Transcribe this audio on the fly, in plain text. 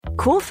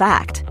Cool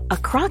fact, a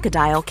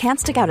crocodile can't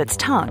stick out its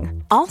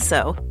tongue.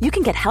 Also, you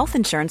can get health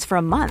insurance for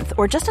a month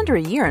or just under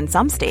a year in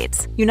some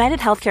states. United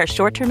Healthcare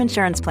short-term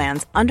insurance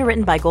plans,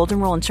 underwritten by Golden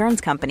Rule Insurance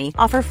Company,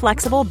 offer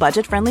flexible,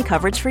 budget-friendly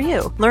coverage for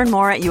you. Learn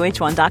more at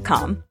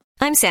uh1.com.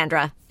 I'm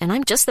Sandra, and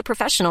I'm just the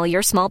professional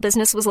your small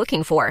business was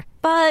looking for.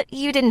 But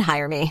you didn't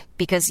hire me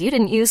because you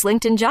didn't use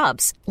LinkedIn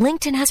Jobs.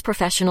 LinkedIn has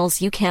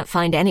professionals you can't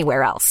find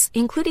anywhere else,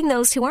 including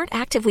those who aren't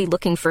actively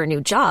looking for a new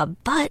job,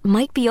 but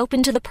might be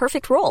open to the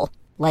perfect role,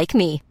 like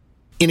me.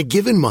 In a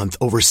given month,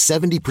 over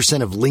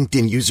 70% of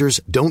LinkedIn users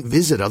don't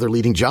visit other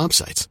leading job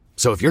sites.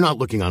 So if you're not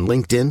looking on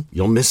LinkedIn,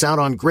 you'll miss out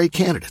on great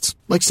candidates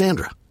like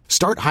Sandra.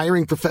 Start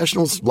hiring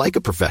professionals like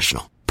a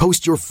professional.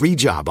 Post your free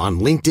job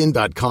on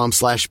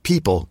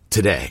linkedin.com/people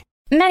today.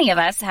 Many of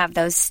us have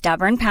those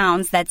stubborn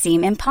pounds that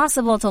seem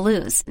impossible to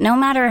lose, no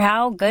matter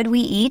how good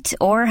we eat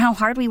or how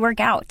hard we work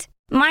out.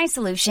 My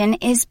solution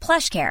is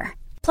PlushCare.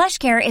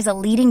 PlushCare is a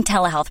leading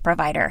telehealth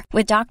provider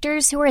with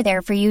doctors who are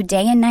there for you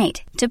day and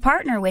night to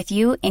partner with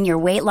you in your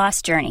weight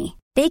loss journey.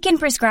 They can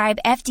prescribe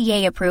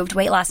FDA-approved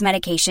weight loss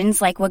medications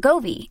like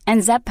Wegovy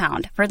and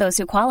Zepbound for those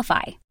who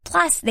qualify.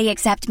 Plus, they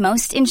accept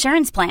most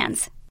insurance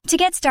plans. To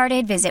get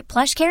started, visit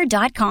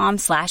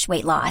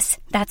plushcare.com/weightloss.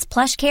 That's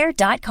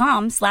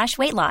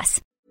plushcare.com/weightloss.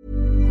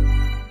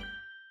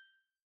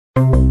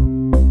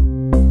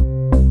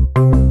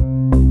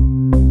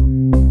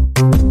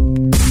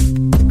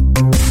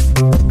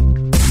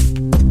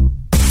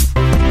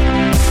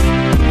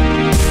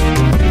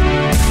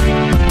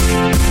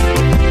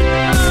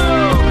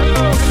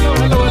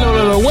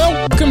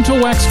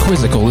 Wax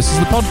Quizzical. This is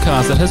the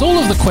podcast that has all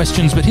of the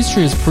questions, but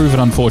history has proven,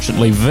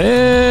 unfortunately,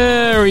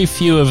 very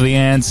few of the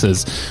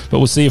answers. But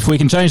we'll see if we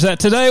can change that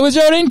today with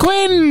Geraldine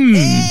Quinn.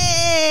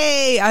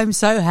 Hey, I'm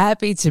so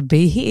happy to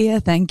be here.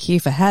 Thank you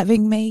for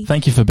having me.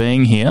 Thank you for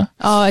being here.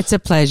 Oh, it's a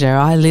pleasure.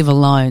 I live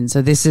alone,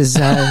 so this is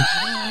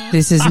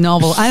this is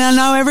novel. And I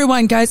know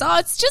everyone goes, oh,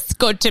 it's just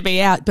good to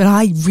be out, but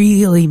I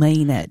really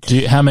mean it.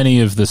 How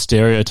many of the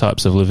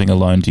stereotypes of living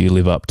alone do you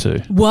live up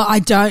to? Well, I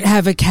don't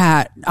have a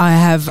cat. I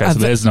have... Okay, so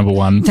there's number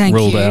one. Thank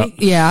ruled you.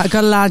 Out. Yeah, I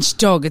got a large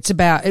dog.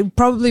 It'd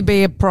probably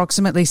be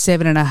approximately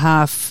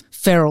 7.5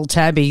 feral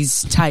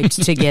tabbies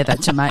taped together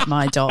to make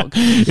my dog.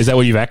 Is that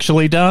what you've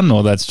actually done,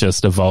 or that's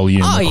just a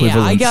volume equivalence?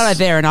 Yeah, I got out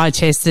there and I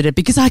tested it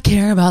because I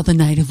care about the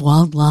native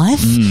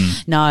wildlife.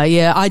 No,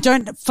 yeah, I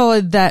don't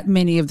follow that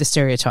many of the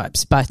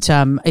stereotypes, but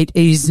it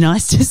is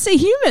nice to see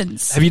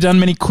humans. Have you done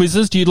many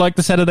quizzes? Do you like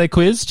the Saturday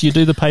quiz? Do you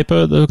do the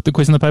paper, the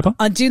quiz in the paper?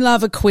 I do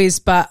love a quiz,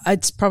 but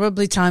it's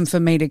probably time for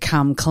me to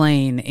come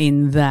clean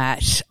in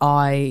that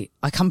I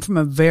come from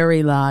a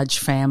very large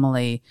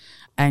family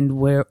and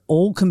we're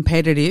all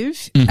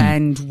competitive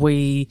and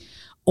we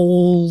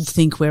all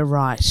think we're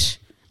right.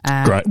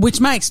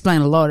 Which may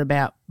explain a lot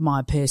about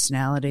my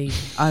personality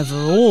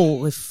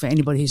overall, if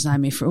anybody who's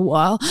known me for a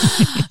while.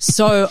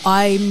 So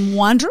I'm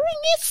wondering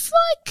if,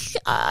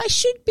 I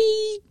should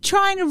be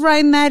trying to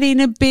rein that in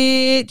a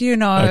bit, you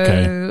know.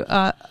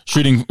 Okay.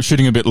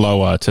 Shooting a bit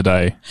lower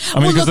today. I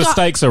mean, because the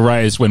stakes are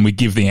raised when we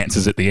give the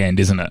answers at the end,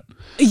 isn't it?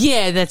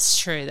 Yeah, that's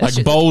true.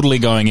 Boldly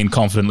going in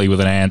confidently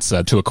with an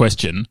answer to a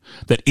question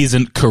that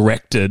isn't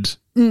corrected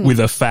with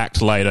a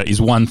fact later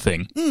is one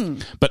thing.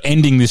 But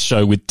ending this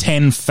show with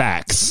 10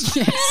 facts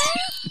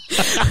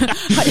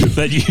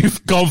that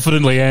you've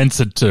confidently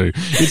answered to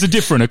is a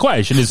different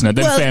equation, isn't it,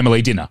 than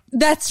family dinner?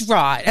 That's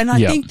right. And I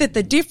think that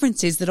the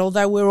difference is that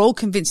although we're all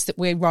convinced that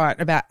we're right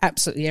about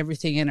absolutely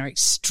everything and are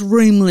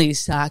extremely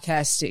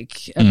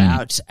sarcastic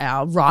about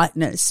our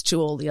rightness to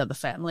all the other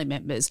family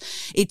members,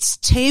 it's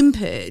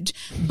tempered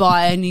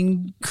by an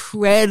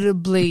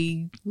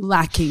incredibly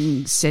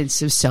lacking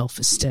sense of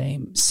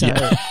self-esteem. So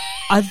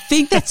I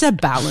think that's a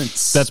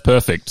balance. That's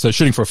perfect. So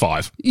shooting for a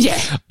 5. Yeah.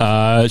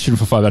 Shooting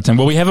for 5 out of 10.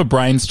 Well, we have a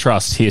brains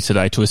trust here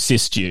today to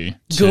assist you.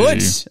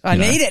 Good. I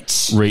need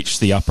it. Reach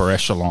the upper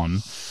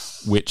echelon,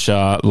 which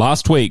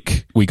last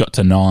week we got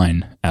to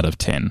 9 out of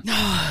 10.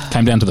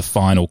 Came down to the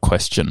final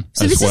question.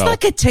 So this is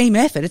like a team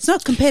effort. It's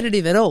not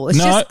competitive at all. It's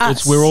just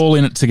us. We're all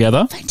in it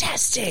together.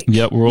 Fantastic.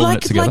 Yep, we're all in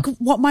it together. Like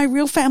what my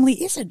real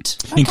family isn't.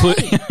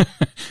 Okay.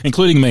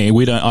 Including me.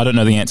 I don't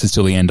know the answers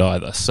till the end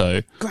either.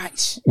 So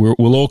great.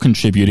 We'll all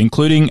contribute,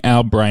 including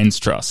our brains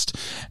trust.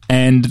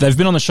 And they've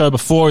been on the show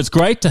before. It's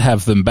great to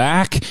have them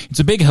back. It's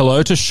a big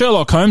hello to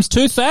Sherlock Holmes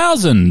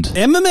 2000.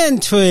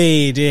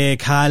 Emmentui, dear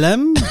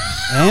Callum.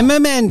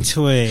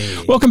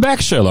 Emmentui. Welcome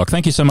back, Sherlock.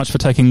 Thank you so much for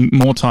taking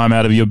more time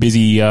out of your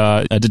busy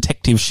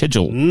detective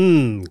schedule.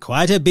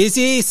 Quite a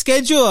busy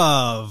schedule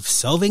of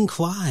solving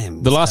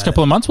crimes. The last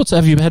couple of months,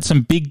 have you had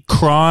some big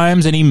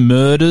crimes, any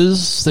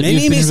murders?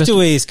 Many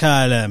mysteries,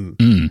 Callum.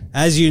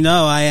 As you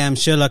know, I am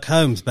Sherlock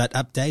Holmes, but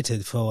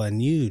updated for a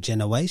new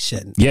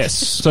generation. Yes.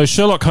 So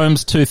Sherlock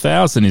Holmes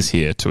 2000 is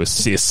here to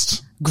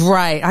assist.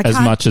 Great. As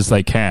much as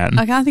they can.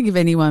 I can't think of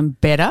anyone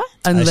better.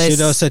 Unless I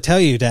should also tell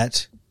you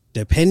that,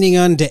 depending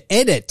on the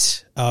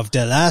edit of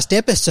the last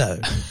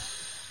episode,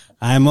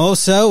 I'm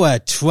also a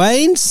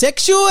trained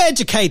sexual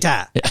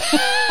educator.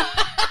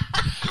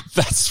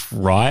 That's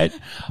right.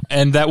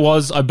 And that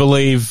was, I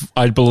believe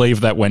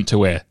that went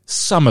to air.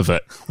 Some of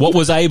it. What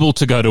was able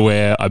to go to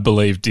air, I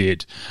believe,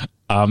 did.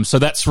 So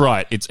that's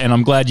right. And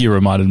I'm glad you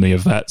reminded me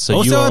of that. So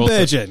also a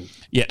virgin.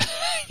 Yeah.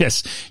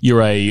 Yes.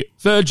 You're a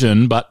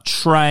virgin, but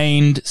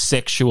trained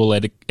sexual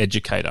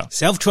educator.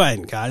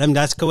 Self-trained, Callum.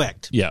 That's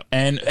correct. Yeah.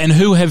 And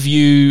who have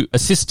you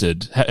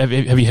assisted? Have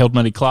you held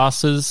many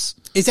classes?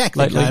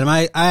 Exactly, lately? Callum.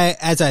 I,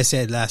 as I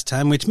said last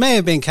time, which may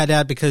have been cut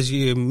out because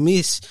you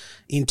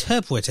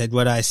misinterpreted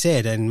what I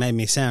said and made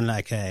me sound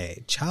like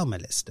a child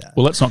molester.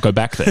 Well, let's not go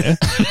back there.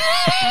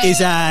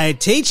 Is I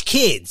teach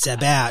kids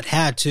about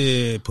how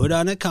to put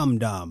on a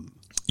condom.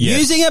 Yes.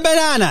 Using a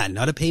banana,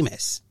 not a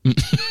penis.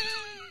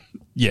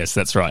 Yes,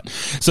 that's right.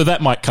 So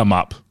that might come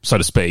up, so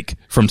to speak,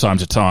 from time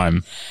to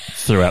time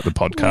through the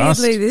podcast.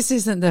 Weirdly, this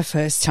isn't the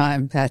first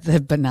time that the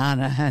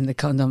banana and the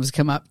condoms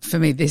come up for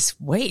me this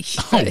week.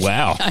 Oh,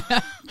 wow.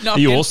 Are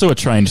you also a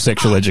trained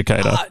sexual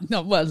educator?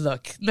 No, well,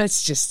 look,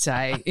 let's just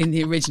say in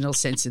the original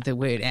sense of the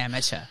word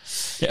amateur.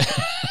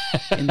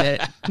 In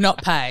the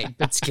not paid,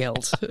 but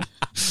skilled.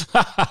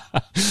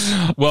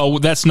 Well,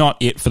 that's not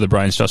it for the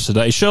Brains Trust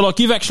today. Sherlock,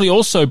 you've actually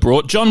also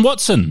brought John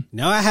Watson.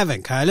 No, I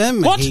haven't,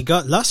 Callum. What? He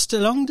got lost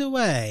along the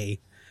way.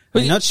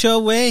 I'm not sure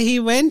where he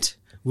went.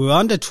 We were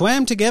on the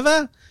tram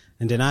together,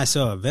 and then I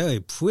saw a very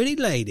pretty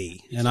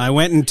lady, and I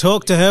went and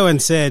talked to her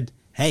and said,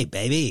 "Hey,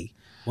 baby,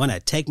 want to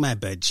take my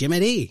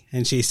virginity?"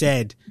 And she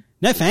said,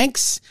 "No,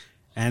 thanks."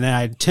 And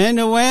I turned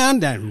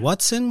around, and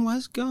Watson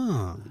was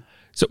gone.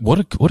 So what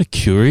a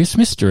curious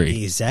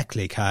mystery.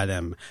 Exactly,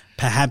 Cardam.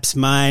 Perhaps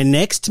my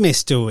next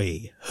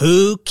mystery: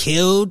 who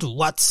killed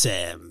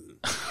Watson?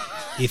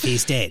 If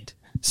he's dead.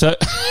 So,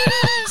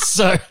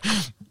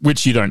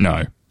 which you don't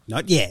know.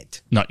 Not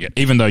yet. Not yet,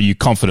 even though you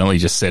confidently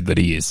just said that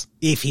he is.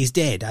 If he's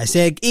dead. I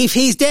said, if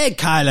he's dead,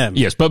 Callum.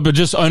 Yes, but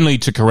just only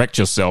to correct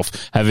yourself,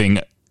 having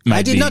made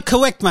I did not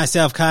correct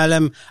myself,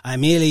 Callum. I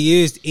merely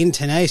used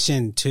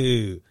intonation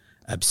to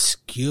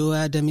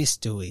obscure the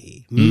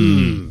mystery.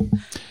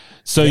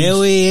 So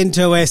very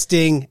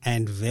interesting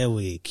and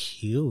very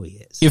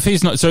curious. If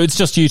he's not, so it's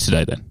just you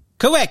today then?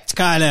 Correct,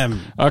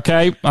 Callum.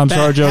 Okay, I'm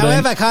sorry, Geraldine.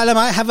 However, Callum,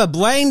 I have a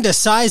brain the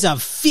size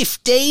of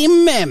 50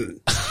 mem.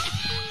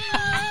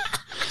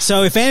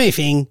 So if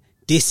anything,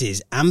 this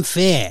is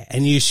unfair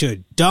and you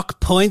should dock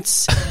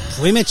points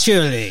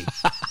prematurely.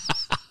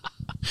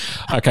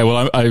 Okay,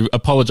 well, I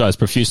apologise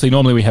profusely.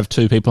 Normally we have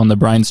two people on the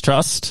Brains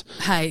Trust.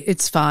 Hey,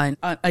 it's fine.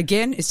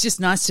 Again, it's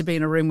just nice to be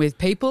in a room with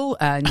people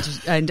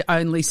and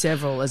only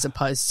several as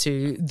opposed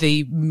to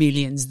the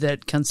millions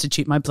that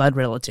constitute my blood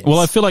relatives. Well,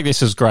 I feel like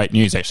this is great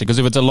news, actually, because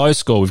if it's a low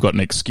score, we've got an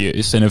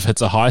excuse, and if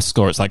it's a high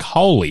score, it's like,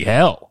 holy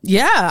hell.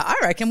 Yeah, I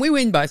reckon we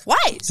win both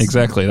ways.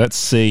 Exactly. Let's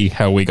see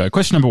how we go.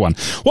 Question number 1.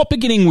 What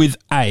beginning with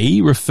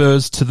A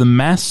refers to the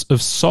mass of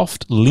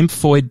soft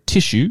lymphoid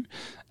tissue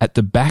at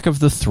the back of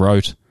the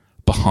throat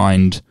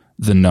behind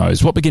the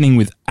nose? What beginning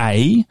with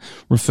A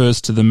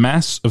refers to the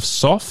mass of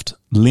soft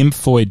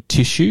lymphoid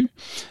tissue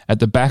at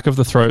the back of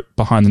the throat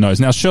behind the nose?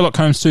 Now, Sherlock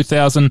Holmes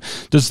 2000,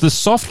 does the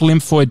soft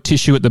lymphoid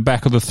tissue at the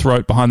back of the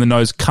throat behind the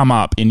nose come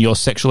up in your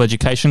sexual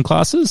education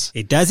classes?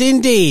 It does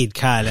indeed,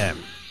 Callum.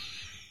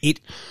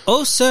 It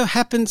also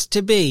happens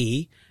to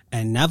be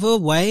another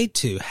way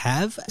to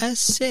have a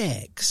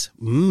sex.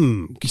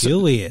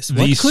 Curious. So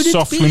what could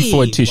soft it be?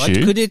 lymphoid tissue.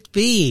 What could it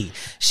be?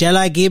 Shall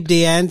I give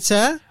the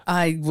answer?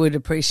 I would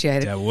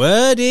appreciate it. The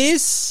word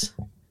is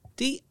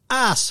the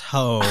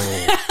asshole.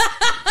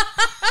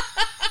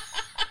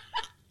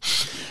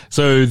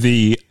 So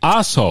the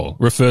arsehole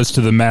refers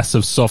to the mass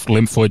of soft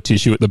lymphoid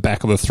tissue at the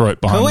back of the throat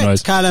behind the nose.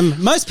 Correct,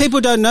 Callum. Most people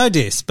don't know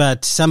this,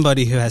 but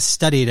somebody who has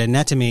studied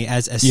anatomy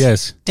as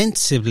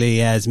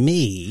extensively as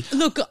me.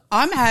 Look,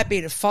 I'm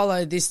happy to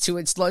follow this to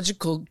its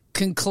logical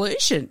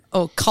conclusion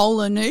or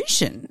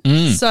colonution.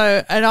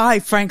 So, and I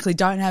frankly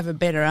don't have a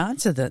better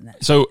answer than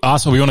that. So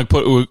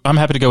arsehole, I'm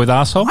happy to go with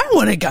arsehole. I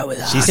want to go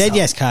with She said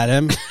yes,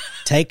 Callum.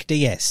 Take the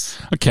yes.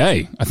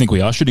 Okay, I think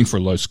we are shooting for a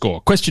low score.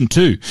 Question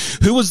 2.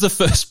 Who was the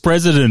first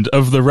president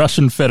of the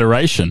Russian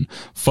Federation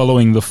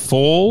following the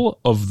fall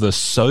of the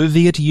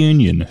Soviet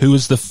Union? Who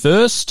was the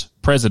first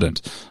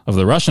president of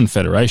the Russian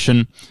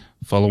Federation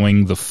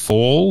following the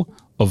fall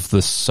of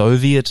the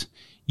Soviet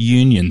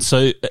Union?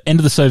 So, end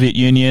of the Soviet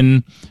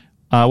Union,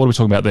 what are we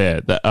talking about there?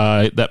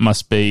 That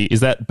must be, is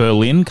that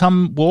Berlin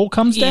wall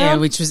comes down? Yeah,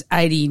 which was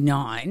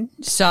 89.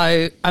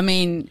 So, I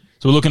mean...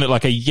 So we're looking at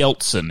like a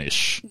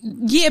Yeltsin-ish.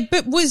 Yeah,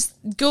 but was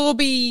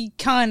Gorby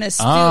kind of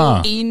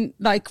still in,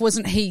 like,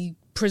 wasn't he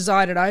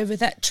presided over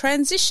that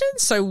transition?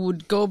 So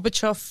would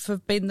Gorbachev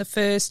have been the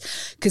first?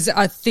 Because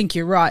I think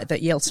you're right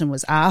that Yeltsin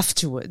was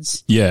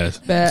afterwards. Yeah.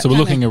 But so we're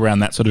looking around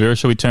that sort of area.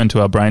 Shall we turn to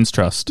our Brains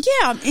Trust?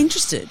 Yeah, I'm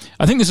interested.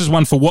 I think this is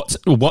one for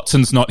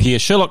Watson's not here.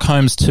 Sherlock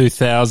Holmes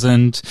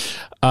 2000.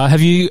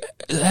 Have you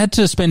had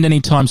to spend any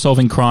time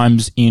solving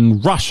crimes in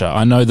Russia?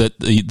 I know that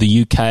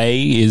the UK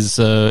is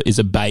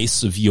a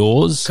base of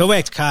yours.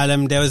 Correct,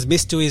 Callum. There was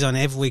mysteries on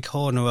every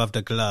corner of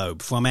the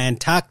globe, from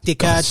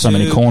Antarctica so to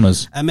many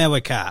corners.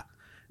 America.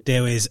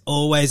 There is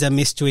always a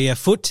mystery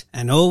afoot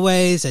and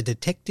always a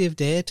detective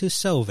there to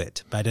solve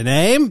it by the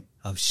name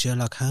of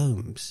Sherlock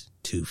Holmes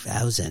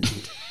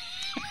 2000.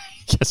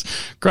 Yes,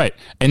 great.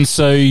 And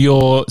so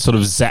you're sort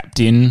of zapped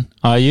in,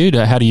 are you?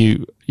 How do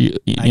you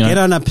I get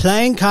on a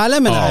plane,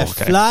 Callum, and I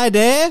fly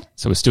there.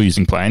 So we're still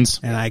using planes.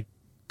 And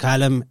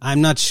Callum,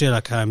 I'm not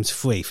Sherlock Holmes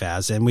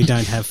 3000. We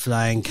don't have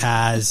flying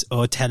cars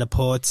or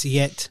teleports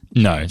yet.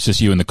 No, it's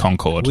just you and the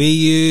Concorde. We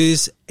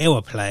use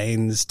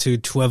airplanes to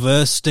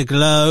traverse the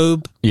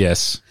globe.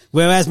 Yes.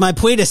 Whereas my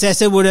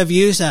predecessor would have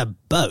used a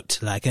boat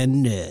like a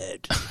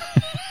nerd.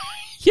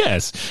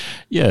 Yes,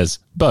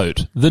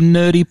 boat, the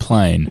nerdy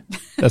plane.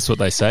 That's what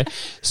they say.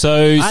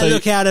 So I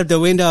look out of the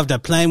window of the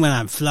plane when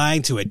I'm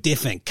flying to a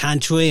different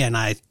country, and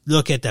I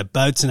look at the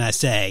boats and I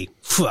say,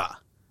 "Phew,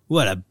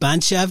 what a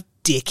bunch of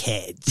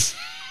dickheads."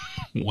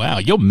 Wow,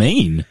 you're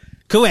mean.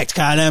 Correct,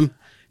 Callum,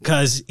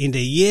 because in the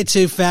year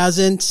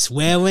 2000,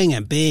 swearing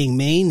and being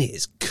mean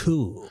is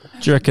cool.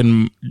 Do you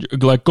reckon,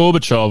 like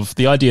Gorbachev,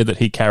 the idea that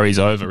he carries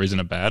over isn't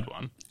a bad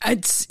one?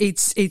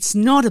 It's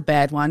not a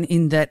bad one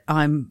in that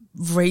I'm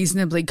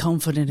reasonably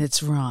confident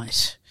it's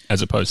right.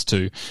 As opposed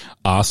to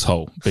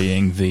arsehole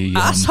being the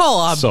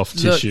soft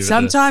tissue. Look,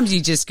 sometimes you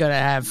just got to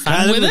have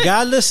fun with it.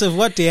 Regardless of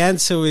what the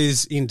answer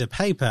is in the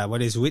paper,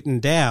 what is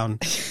written down,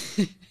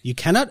 you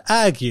cannot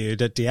argue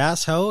that the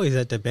asshole is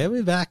at the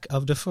very back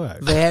of the throat.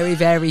 Very,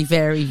 very,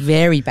 very,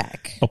 very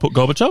back. I'll put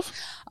Gorbachev.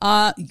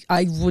 I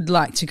would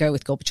like to go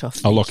with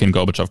Gorbachev. I'll lock in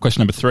Gorbachev.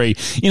 Question number 3.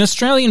 In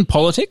Australian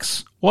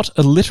politics, what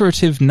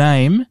alliterative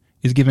name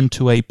is given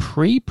to a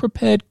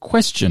pre-prepared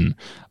question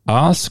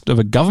asked of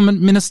a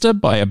government minister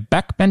by a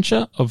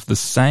backbencher of the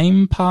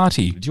same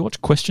party? Do you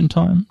watch Question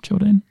Time,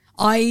 Geraldine?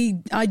 I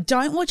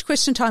don't watch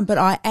Question Time, but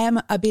I am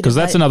a bit... Because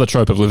that's another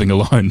trope of living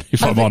alone,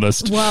 if I'm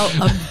honest.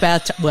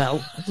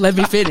 Well, let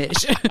me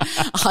finish.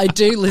 I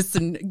do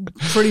listen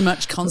pretty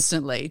much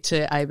constantly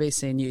to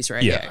ABC News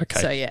Radio. Yeah,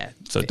 okay.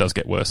 So it does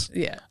get worse.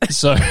 Yeah.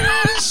 So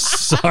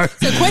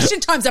Question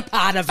Time's a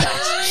part of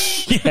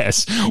it.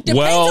 Yes. Depends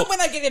on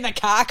when I get in the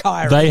car,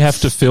 Kyra. They have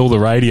to fill the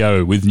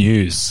radio with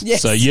news.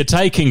 Yes. So you're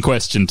taking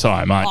Question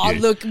Time, aren't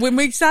you? Look, when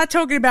we start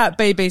talking about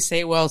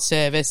BBC World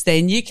Service,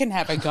 then you can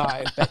have a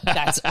go, but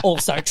that's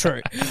also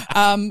true.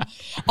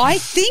 I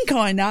think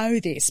I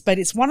know this, but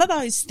it's one of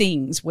those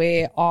things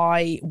where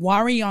I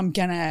worry I'm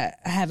going to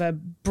have a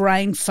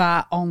brain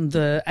fart on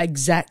the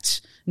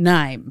exact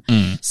name.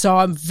 So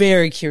I'm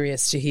very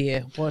curious to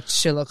hear what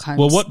Sherlock Holmes.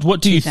 Well,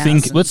 what do you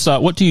 2000. think? Let's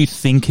start. What do you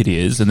think it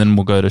is, and then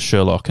we'll go to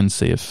Sherlock and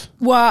see if.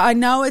 Well, I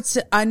know it's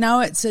a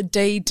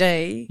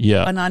DD.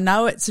 Yeah, and I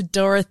know it's a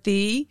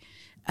Dorothy,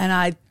 and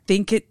I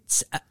think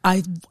it's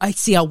I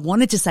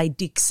wanted to say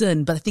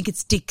Dixon, but I think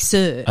it's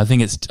Dixer. I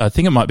think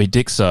it might be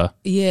Dixer.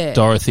 Yeah,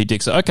 Dorothy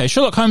Dixer. Okay,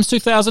 Sherlock Holmes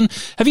 2000.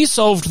 Have you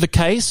solved the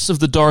case of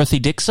the Dorothy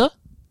Dixer?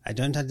 I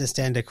don't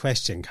understand the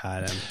question,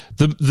 Carlin.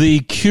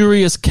 The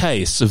curious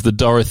case of the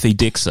Dorothy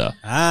Dixer.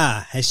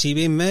 Has she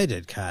been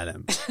murdered,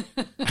 Carlin?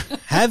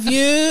 Have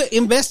you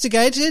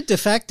investigated the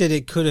fact that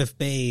it could have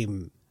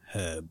been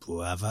her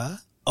brother?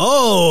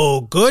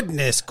 Oh,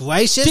 goodness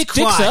gracious Dick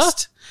Christ.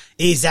 Dixer?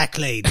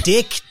 Exactly,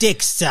 Dick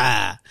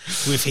Dixer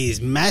with his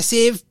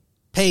massive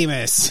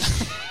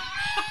penis.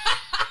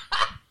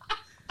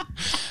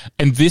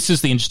 And this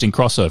is the interesting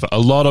crossover. A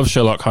lot of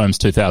Sherlock Holmes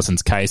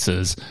 2000's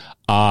cases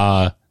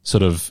are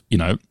sort of,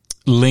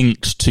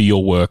 linked to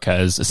your work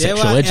as a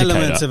sexual educator. There are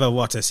elements of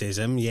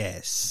eroticism,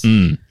 yes.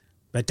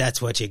 But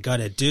that's what you got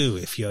to do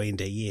if you're in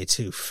the year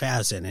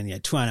 2000 and you're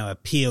trying to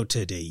appeal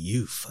to the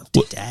youth of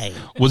today.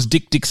 Was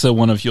Dick Dixer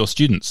one of your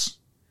students?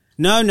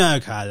 No,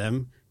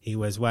 Carlin. He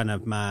was one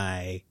of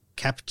my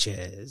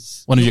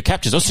captures. One of your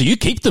captures? Oh, so you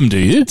keep them, do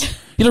you?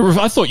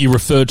 I thought you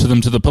referred to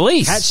them to the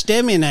police. Catch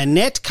them in a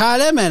net,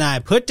 Carlin, and I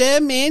put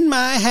them in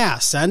my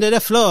house under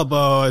the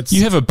floorboards.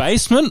 You have a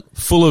basement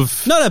full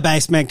of... Not a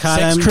basement,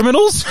 Carlin. Sex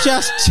criminals?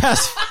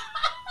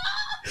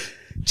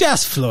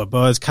 Just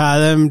floorboards,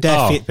 Carlin.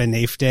 They fit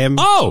beneath them.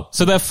 Oh,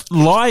 so they're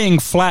lying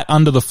flat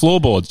under the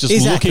floorboards, just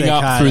looking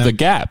up Carlin. through the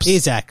gaps.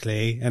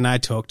 Exactly. And I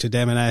talk to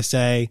them and I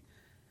say,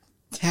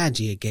 how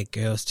do you get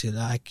girls to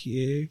like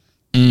you?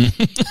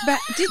 But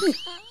didn't...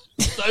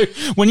 So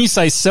when you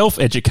say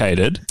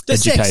self-educated... The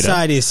sex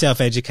side is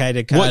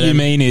self-educated, Carlin. What you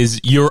mean is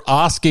you're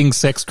asking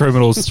sex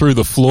criminals through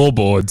the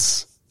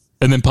floorboards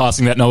and then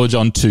passing that knowledge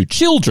on to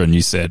children,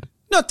 you said.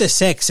 Not the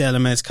sex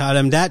elements,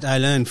 Carlin. That I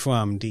learned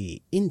from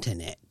the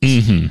internet.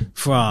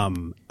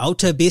 From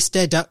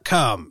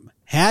altabista.com.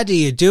 How do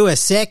you do a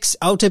sex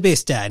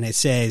altabista? And it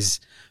says,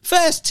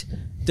 first,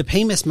 the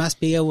penis must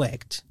be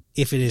erect.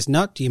 If it is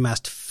not, you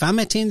must thumb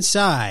it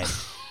inside.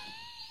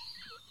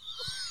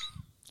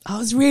 I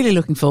was really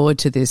looking forward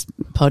to this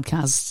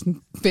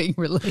podcast being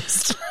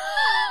released.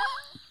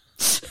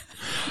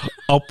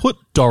 I'll put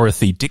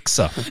Dorothy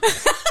Dixer.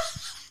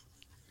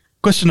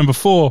 Question number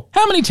 4.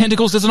 How many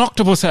tentacles does an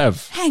octopus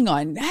have? Hang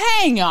on.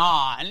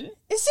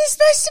 Is this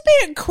supposed to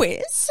be a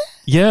quiz?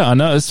 Yeah, I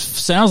know. It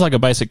sounds like a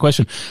basic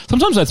question.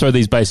 Sometimes I throw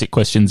these basic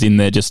questions in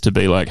there just to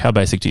be like, how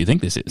basic do you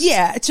think this is?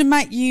 Yeah, to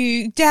make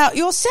you doubt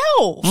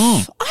yourself.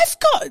 I've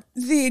got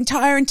the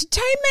entire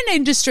entertainment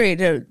industry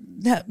to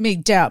help me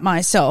doubt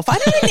myself. I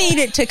don't need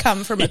it to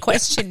come from a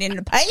question in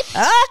the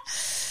paper.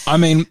 I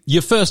mean,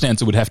 your first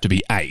answer would have to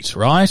be 8,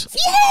 right?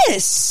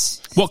 Yes.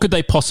 What could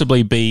they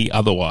possibly be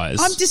otherwise?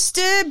 I'm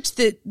disturbed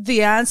that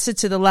the answer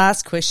to the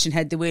last question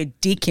had the word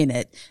dick in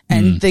it,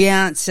 and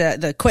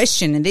the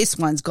question in this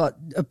one's got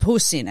a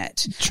puss in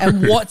it. True.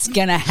 And what's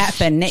going to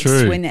happen next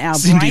when our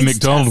Cindy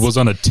McDonald was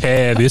on a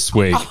tear this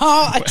week.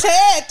 Oh, a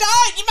tear!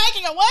 Don't! You're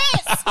making it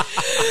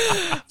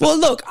worse. Well,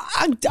 look,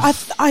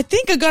 I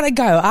think I got to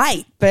go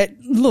 8, but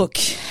look,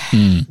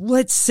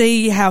 let's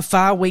see how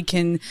far we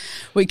can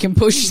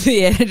push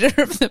the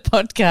editor of the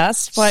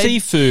podcast.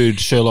 Seafood,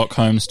 Sherlock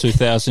Holmes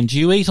 2000.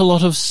 Do you eat a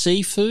lot of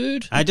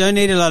seafood? I don't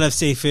eat a lot of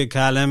seafood,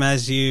 Callum.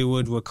 As you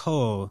would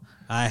recall,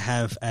 I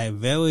have a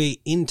very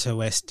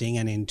interesting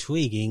and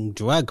intriguing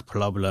drug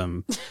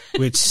problem,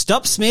 which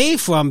stops me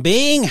from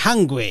being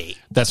hungry.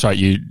 That's right.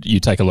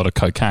 You take a lot of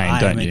cocaine,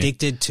 don't you? I'm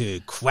addicted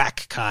to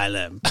crack,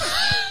 Callum.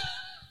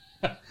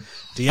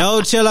 The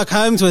old Sherlock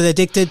Holmes was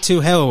addicted to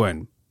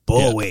heroin.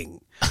 Boring.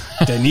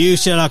 Yeah. The new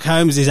Sherlock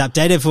Holmes is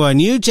updated for a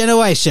new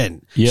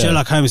generation. Yeah.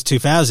 Sherlock Holmes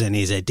 2000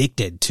 is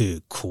addicted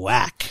to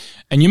crack.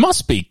 And you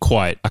must be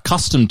quite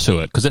accustomed to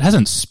it because it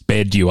hasn't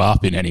sped you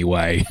up in any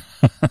way.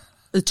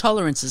 The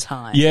tolerance is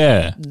high.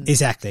 Yeah.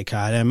 Exactly,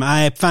 Callum.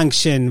 I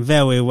function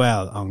very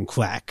well on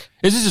crack.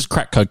 This is just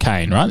crack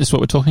cocaine, right? This is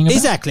what we're talking about?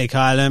 Exactly,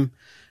 Callum.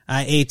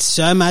 I eat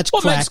so much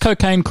crack. What makes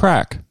cocaine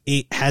crack?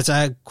 It has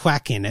a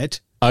crack in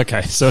it.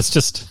 Okay, so it's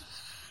just...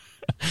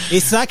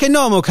 It's like a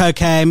normal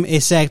cocaine,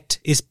 except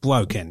it's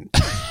broken.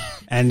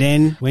 And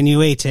then when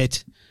you eat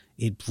it,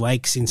 it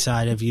breaks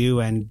inside of you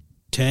and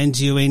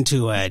turns you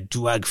into a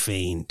drug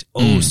fiend.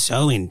 Oh,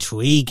 so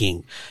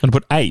intriguing. I'm going to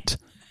put 8.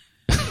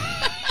 Do you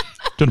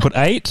want to put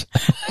 8?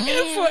 I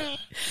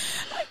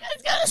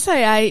was going to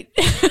say 8.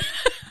 Okay,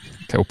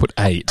 we'll put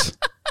 8.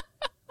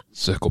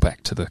 Circle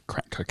back to the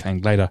crack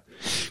cocaine later.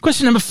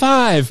 Question number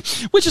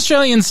 5. Which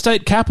Australian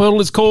state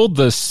capital is called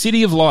the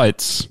City of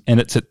Lights? And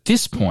it's at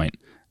this point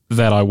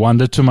that I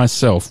wonder to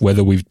myself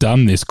whether we've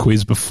done this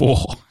quiz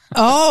before.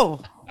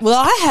 Oh, well,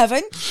 I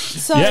haven't.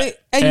 So, yeah,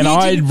 and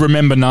I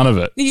remember none of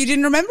it. You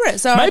didn't remember it?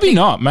 So maybe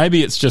not.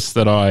 Maybe it's just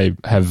that I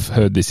have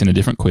heard this in a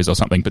different quiz or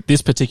something. But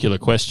this particular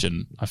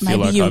question, I feel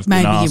like I've been asked.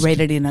 Maybe you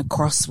read it in a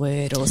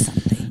crossword or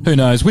something. Who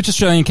knows? Which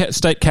Australian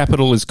state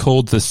capital is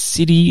called the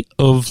City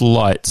of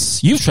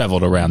Lights? You've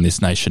travelled around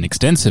this nation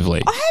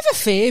extensively. I have a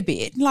fair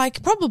bit,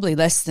 like probably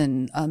less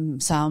than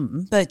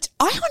some, but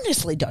I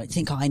honestly don't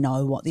think I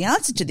know what the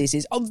answer to this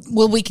is. Oh,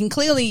 well, we can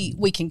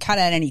cut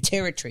out any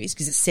territories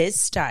because it says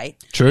state.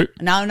 True.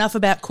 I know enough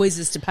about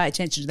quizzes to pay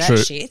attention to that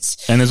shit.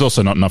 And there's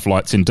also not enough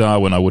lights in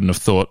Darwin, I wouldn't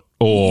have thought,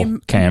 or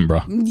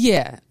Canberra.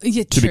 Yeah,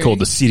 to be called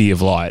the City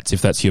of Lights,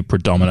 if that's your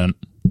predominant.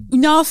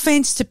 No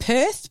offence to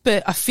Perth,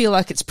 but I feel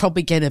like it's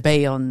probably going to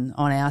be on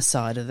our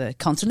side of the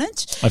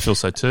continent. I feel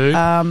so too.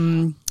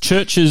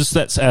 Churches,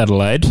 that's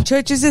Adelaide.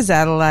 Churches is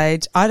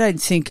Adelaide. I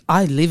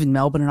live in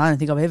Melbourne and I don't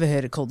think I've ever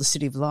heard it called the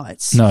City of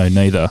Lights. No,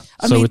 neither.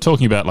 I mean, we're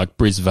talking about like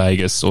Bris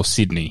Vegas or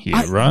Sydney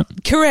here, right?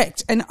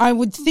 Correct. And I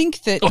would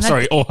think that...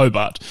 or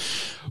Hobart.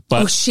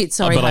 But,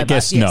 sorry, but Hobart, I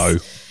guess yes. no.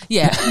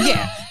 Yeah,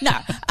 no.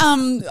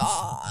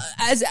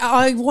 As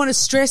I want to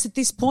stress at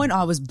this point,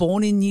 I was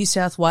born in New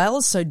South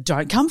Wales, so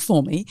don't come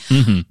for me.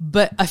 Mm-hmm.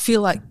 But I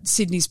feel like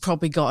Sydney's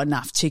probably got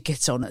enough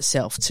tickets on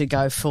itself to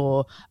go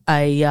for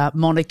a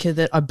moniker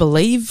that I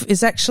believe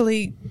is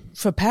actually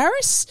for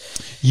Paris.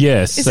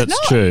 Yes,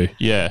 that's true.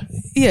 Yeah.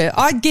 Yeah,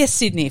 I'd guess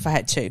Sydney if I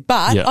had to,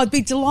 but I'd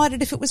be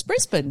delighted if it was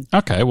Brisbane.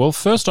 Okay, well,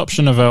 first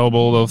option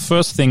available, the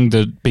first thing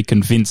to be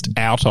convinced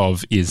out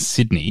of is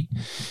Sydney.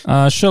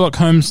 Sherlock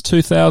Holmes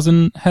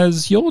 2000,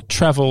 has your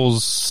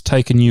travels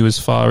taken you as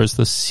far as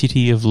the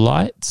City of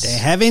Lights? They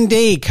have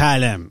indeed,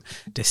 Callum.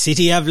 The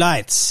City of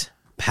Lights,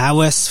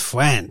 Paris,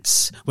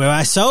 France, where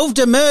I solved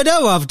the murder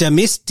of the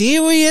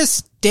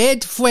mysterious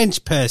dead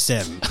French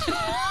person.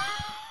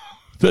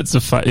 That's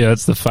a famous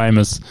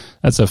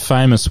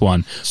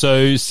one.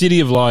 So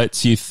City of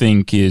Lights you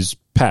think is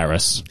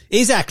Paris?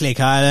 Exactly,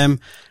 Callum.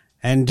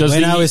 And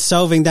when I was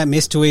solving that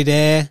mystery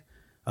there,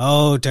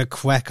 the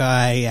crack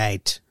I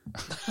ate.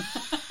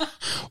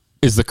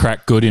 Is the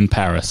crack good in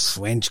Paris?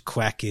 French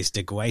crack is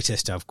the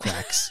greatest of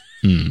cracks.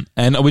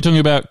 And are we talking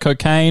about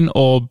cocaine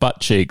or butt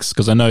cheeks?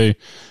 Because I know,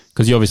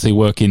 because you obviously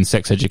work in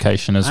sex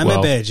education as well. I'm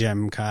a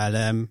Belgian,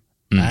 Callum.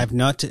 I have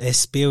not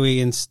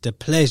experienced the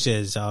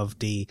pleasures of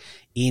the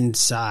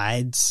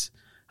insides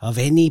of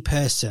any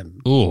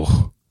person.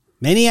 Ooh.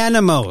 Many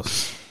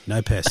animals,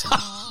 no person.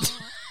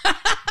 Do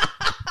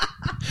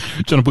you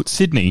want to put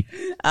Sydney?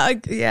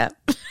 Yeah.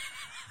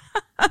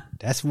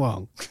 That's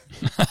wrong.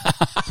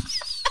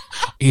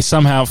 He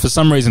somehow, for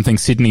some reason,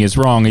 thinks Sydney is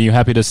wrong. Are you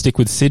happy to stick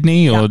with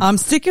Sydney? Or? No, I'm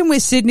sticking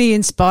with Sydney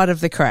in spite of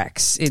the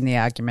cracks in the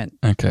argument.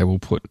 Okay, we'll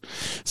put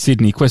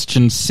Sydney.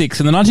 Question 6.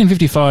 In the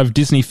 1955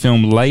 Disney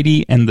film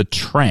Lady and the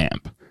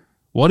Tramp,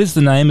 What is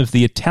the name of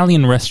the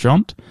Italian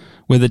restaurant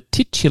where the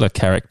titular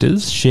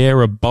characters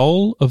share a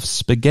bowl of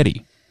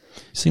spaghetti?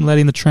 Seen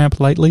Lady and the Tramp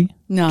lately?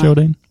 No.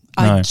 Geraldine?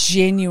 No. I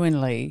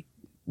genuinely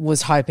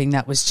was hoping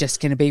that was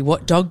just going to be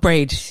what dog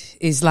breed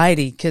is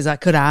Lady, because I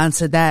could have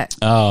answered that.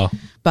 Oh.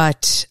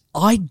 But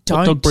I don't.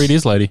 What dog breed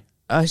is Lady?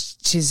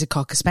 She's a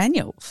Cocker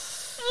Spaniel.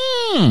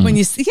 When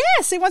you see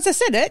once I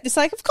said it, it's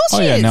like, of course she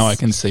is. Oh, yeah, now I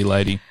can see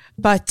Lady.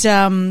 But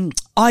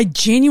I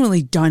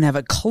genuinely don't have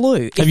a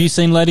clue. Have you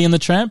seen Lady and the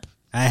Tramp?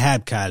 I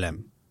have,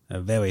 Callum. A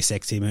very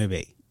sexy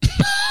movie.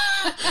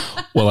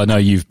 Well, I know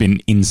you've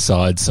been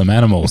inside some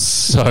animals,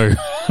 so...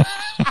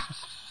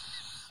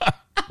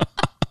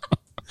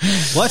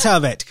 What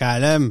of it,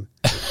 Callum?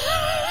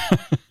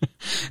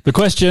 The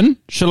question,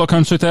 Sherlock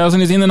Holmes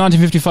 2000, is in the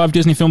 1955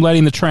 Disney film Lady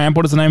and the Tramp.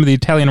 What is the name of the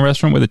Italian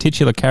restaurant where the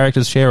titular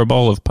characters share a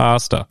bowl of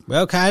pasta?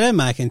 Well, Callum,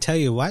 I can tell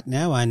you what,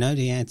 now I know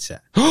the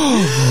answer.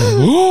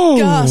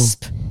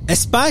 Gasp.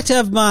 Despite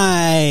of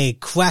my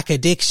crack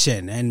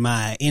addiction and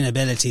my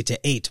inability to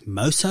eat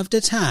most of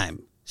the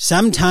time,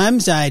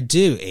 sometimes I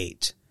do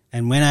eat.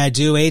 And when I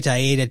do eat,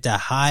 I eat at the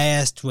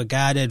highest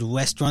regarded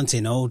restaurants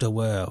in all the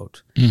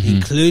world,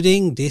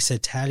 including this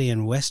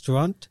Italian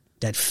restaurant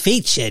that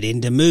featured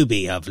in the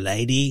movie of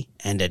Lady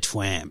and the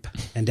Tramp.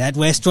 And that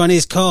restaurant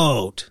is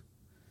called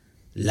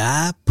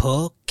La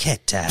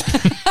Porchetta.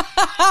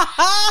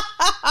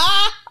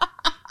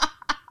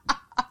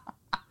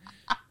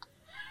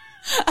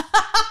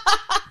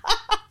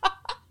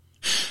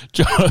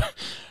 Do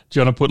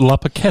you want to put La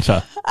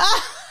Porchetta?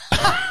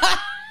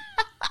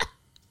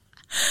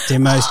 The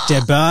most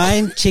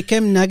divine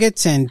chicken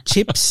nuggets and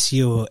chips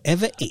you'll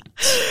ever eat.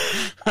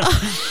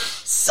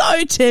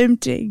 So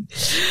tempting.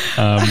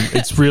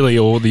 It's really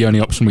the only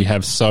option we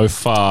have so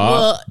far.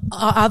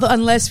 Well,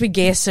 unless we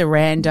guess a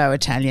rando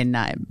Italian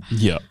name.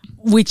 Yeah.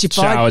 Which if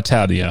Ciao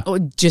Italia. Or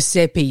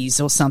Giuseppe's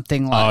or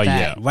something like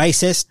that. Yeah.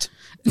 Racist.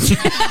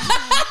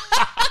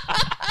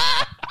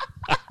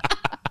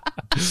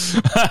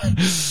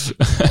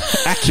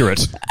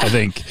 Accurate, I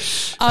think.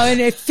 I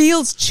mean, it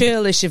feels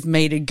churlish of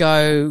me to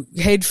go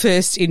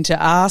headfirst into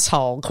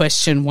arsehole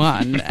question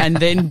 1 and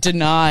then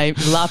deny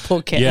La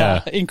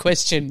Porchetta in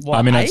question 1.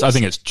 I mean, I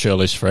think it's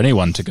churlish for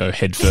anyone to go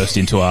headfirst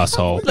into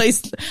arsehole.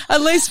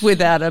 At least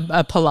without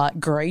a polite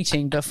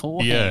greeting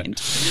beforehand.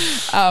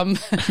 Yeah.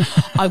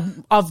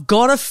 I've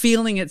got a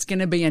feeling it's going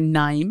to be a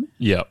name.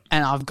 Yeah.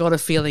 And I've got a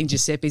feeling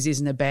Giuseppe's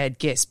isn't a bad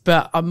guess,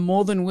 but I'm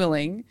more than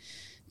willing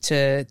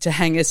to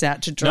hang us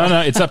out to dry. No,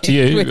 it's up to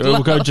you.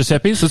 We'll go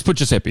Giuseppe's. Let's put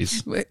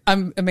Giuseppe's. I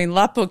mean,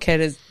 La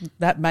Porchetta,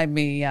 that made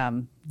me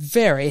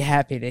very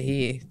happy to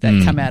hear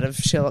that come out of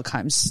Sherlock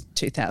Holmes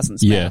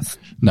 2000's mouth.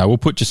 No, we'll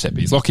put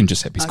Giuseppe's. Lock in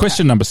Giuseppe's. Okay.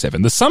 Question number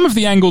 7. The sum of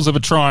the angles of a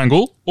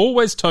triangle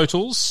always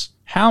totals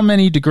how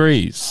many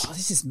degrees? Oh,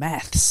 this is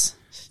maths.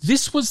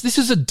 This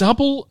is a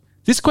double.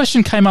 This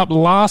question came up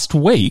last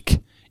week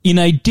in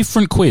a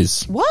different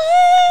quiz. What?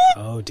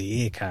 Oh,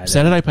 dear, Callum.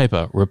 Saturday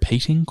paper,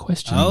 repeating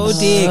questions. Oh,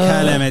 dear,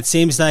 Callum. It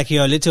seems like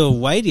your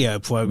little radio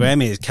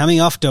program is coming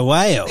off the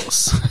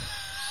rails.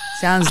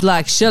 Sounds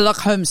like Sherlock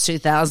Holmes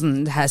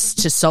 2000 has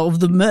to solve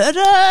the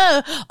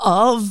murder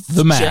of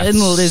the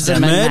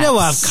journalism. The murder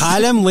of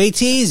Callum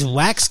Wheaty's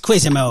wax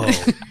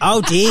quizimo.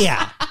 Oh, dear.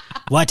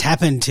 What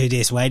happened to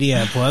this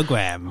radio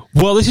program?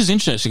 Well, this is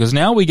interesting because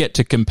now we get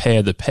to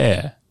compare the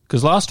pair.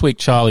 Because last week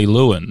Charlie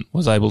Lewin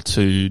was able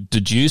to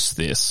deduce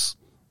this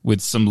with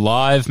some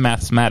live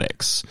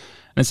mathematics.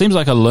 And it seems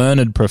like a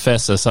learned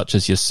professor such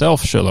as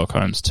yourself, Sherlock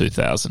Holmes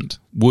 2000,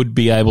 would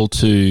be able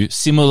to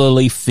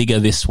similarly figure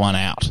this one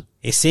out.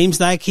 It seems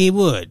like he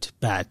would,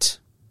 but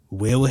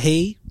will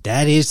he?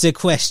 That is the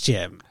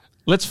question.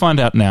 Let's find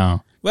out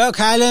now. Well,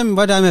 Callum,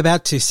 what I'm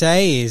about to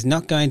say is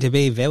not going to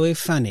be very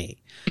funny,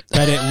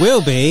 but it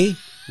will be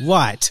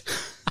right.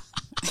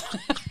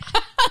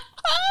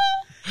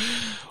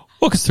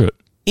 Walk us through it.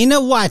 In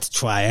a white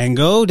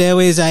triangle, there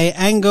is a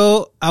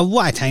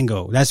right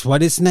angle. That's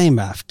what it's named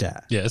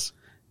after. Yes.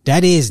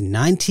 That is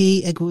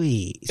 90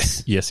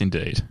 degrees. Yes,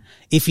 indeed.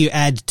 If you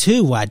add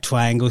 2 white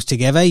triangles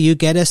together, you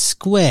get a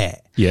square.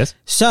 Yes.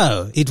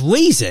 So it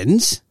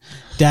reasons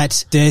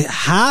that the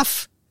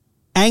half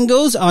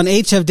angles on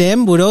each of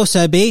them would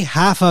also be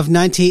half of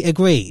 90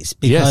 degrees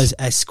because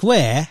a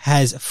square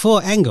has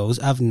 4 angles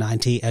of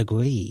 90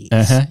 degrees.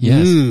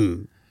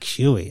 Yes.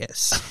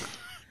 Curious.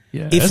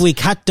 Yes. If we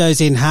cut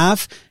those in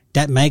half,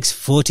 that makes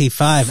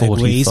 45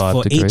 degrees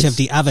for each of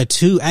the other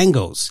 2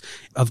 angles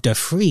of the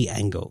 3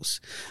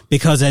 angles.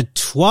 Because a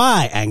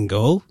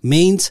triangle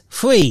means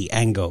 3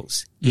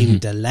 angles in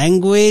the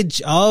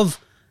language of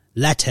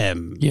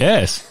Latin.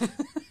 Yes.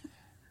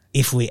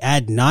 If we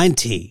add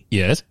 90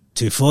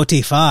 to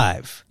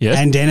 45 Yes.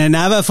 and then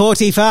another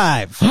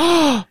 45,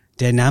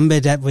 the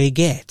number that we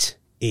get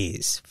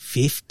is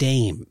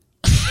 15.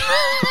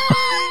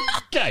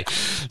 Okay.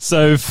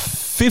 So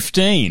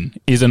 15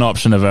 is an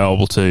option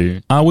available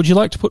too. Would you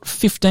like to put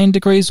 15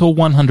 degrees or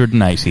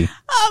 180?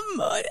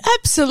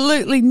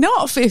 Absolutely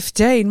not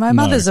 15. My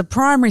mother's a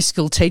primary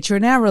school teacher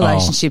and our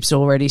relationship's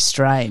already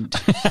strained.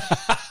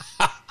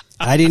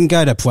 I didn't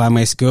go to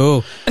primary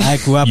school. I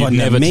grew up You'd on the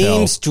never mean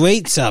tell.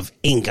 streets of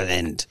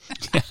England.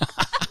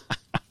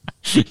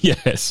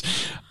 Yes.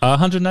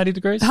 180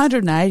 degrees?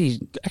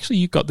 180. Actually,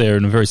 you got there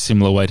in a very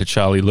similar way to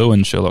Charlie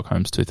Lewin, Sherlock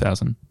Holmes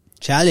 2000.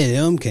 Charlie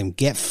Lewin can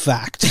get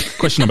fucked.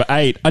 Question number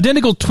 8.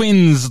 Identical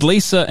twins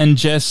Lisa and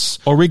Jess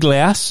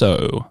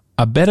Origliasso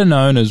are better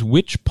known as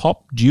which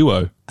pop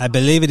duo? I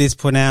believe it is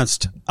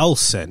pronounced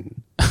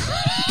Olsen.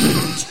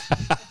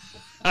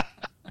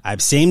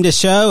 I've seen the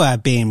show.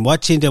 I've been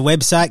watching the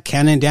website,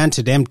 counting down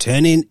to them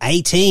turning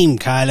 18,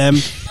 Kylam.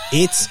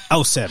 It's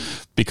awesome.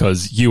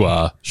 Because you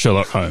are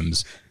Sherlock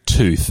Holmes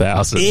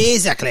 2000.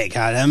 Exactly,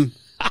 Kylam.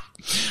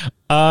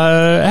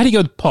 How do you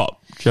go with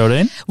pop,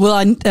 Geraldine?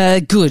 Well,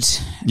 good.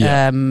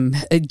 Yeah.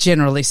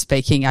 Generally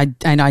speaking,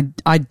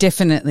 I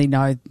definitely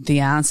know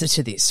the answer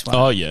to this one.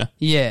 Oh, yeah.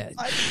 Yeah. Do you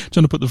want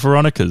to put the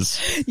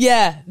Veronicas?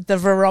 Yeah, the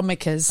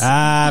Veromicas.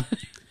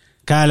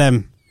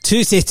 Kylam,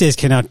 two sisters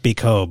cannot be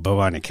called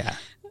Veronica.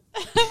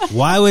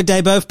 Why would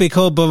they both be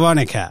called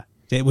Veronica?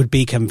 It would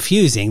be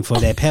confusing for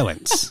their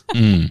parents.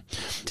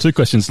 2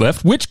 questions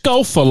left. Which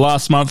golfer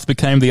last month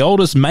became the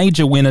oldest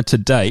major winner to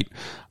date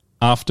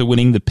after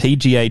winning the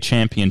PGA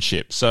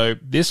Championship? So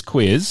this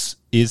quiz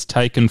is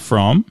taken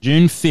from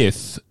June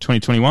 5th,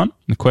 2021.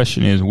 The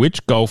question is,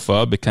 which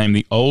golfer became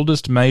the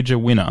oldest major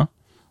winner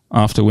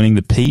after winning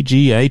the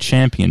PGA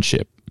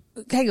Championship?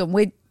 Hang on,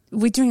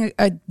 we're doing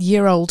a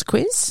year-old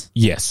quiz?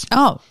 Yes.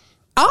 Oh.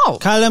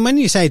 Kylam, when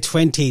you say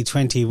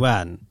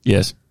 2021,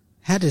 Yes.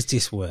 how does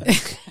this work?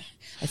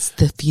 It's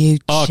the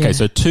future. Oh, okay,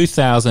 so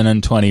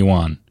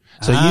 2021.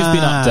 So you've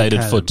been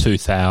updated for Kylam.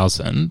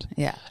 2000.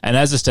 Yeah. And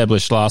as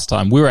established last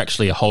time, we're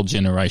actually a whole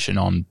generation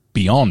on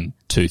beyond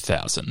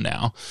 2000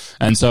 now.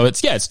 And so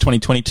it's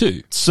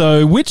 2022.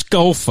 So which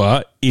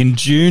golfer in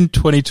June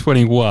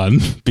 2021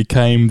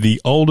 became the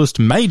oldest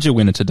major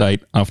winner to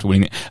date after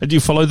winning it? Do you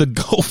follow the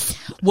golf?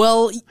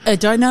 Well, I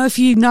don't know if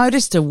you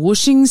noticed a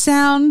whooshing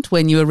sound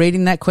when you were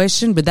reading that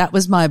question, but that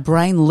was my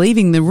brain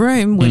leaving the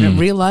room when it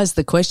realised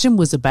the question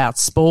was about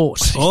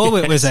sport. Oh,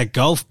 it was a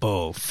golf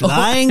ball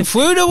flying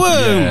through the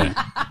room.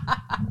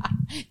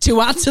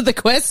 To answer the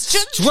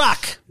question?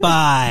 Struck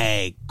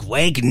by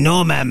Greg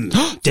Norman.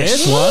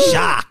 There's one.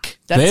 Shark.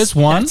 There's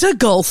one. That's a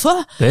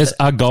golfer. There's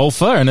a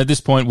golfer. And at this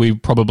point, we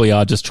probably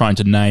are just trying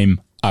to name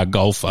a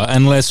golfer.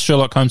 Unless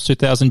Sherlock Holmes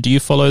 2000, do you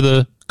follow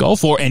the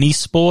golf or any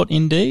sport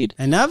indeed?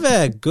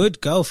 Another good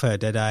golfer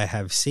that I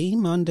have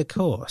seen on the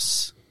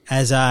course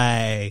as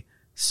I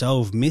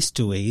solve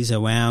mysteries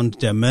around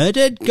the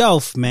murdered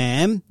golf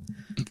man.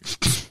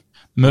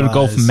 Murder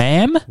golf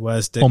ma'am?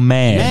 Was the Or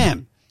ma'am?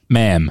 Ma'am.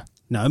 Ma'am.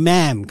 No,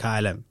 ma'am,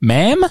 Kylam.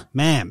 Ma'am?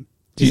 Ma'am.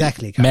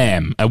 Exactly, Kylam.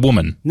 Ma'am. A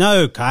woman.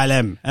 No,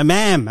 Kylam. A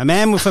ma'am. A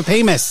man with a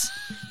penis.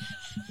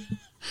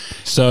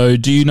 So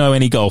do you know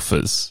any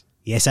golfers?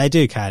 Yes, I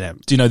do,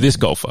 Kylam. Do you know this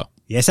golfer?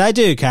 Yes, I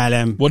do,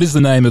 Kylam. What is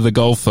the name of the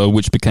golfer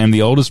which became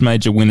the oldest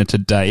major winner to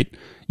date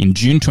in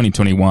June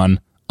 2021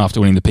 after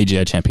winning the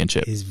PGA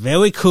Championship? He's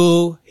very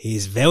cool.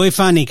 He's very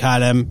funny,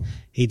 Kylam.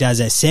 He does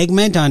a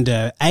segment on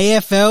the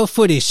AFL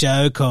footy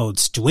show called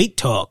Street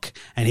Talk,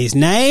 and his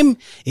name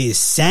is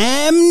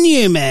Sam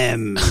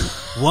Newman.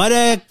 What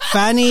a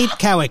funny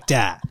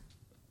character.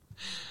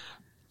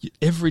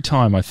 Every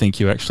time I think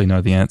you actually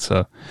know the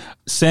answer.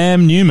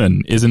 Sam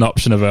Newman is an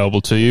option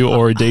available to you,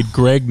 or indeed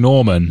Greg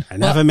Norman.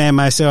 Another man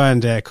I saw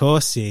on the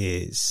course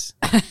is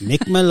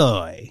Nick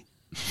Malloy.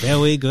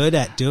 Very good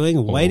at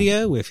doing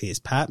radio with his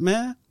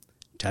partner,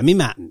 Tommy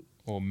Martin.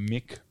 Or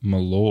Mick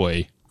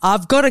Malloy.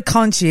 I've got a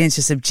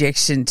conscientious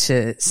objection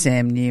to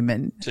Sam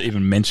Newman. To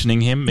even mentioning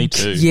him? Me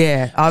too.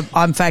 Yeah.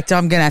 In fact,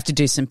 I'm going to have to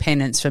do some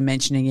penance for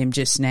mentioning him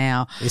just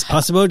now. It's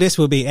possible this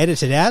will be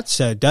edited out,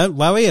 so don't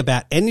worry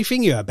about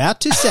anything you're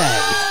about to say.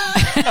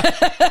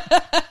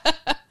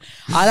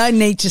 I don't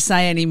need to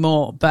say any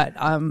more, but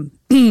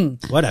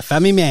What a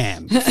funny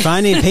man.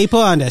 Finding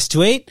people on the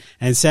street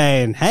and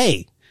saying,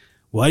 hey,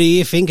 what do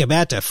you think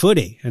about the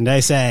footy? And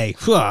they say,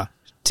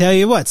 tell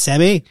you what,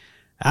 Sammy,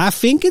 I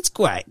think it's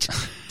great.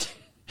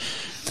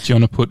 Do you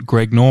want to put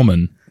Greg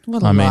Norman?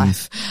 what a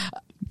life.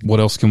 What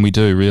else can we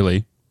do,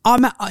 really?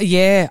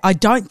 I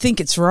don't think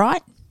it's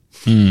right.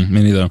 Me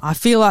neither. I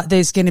feel like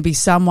there's going to be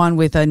someone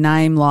with a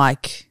name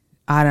like,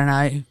 I don't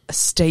know,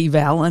 Steve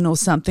Allen or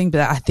something,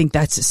 but I think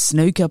that's a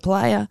snooker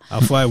player.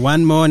 I'll throw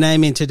one more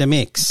name into the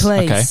mix.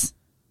 Please. Okay.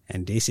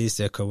 And this is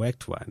the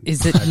correct one.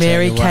 Is it I'll tell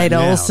Mary you Kate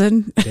now,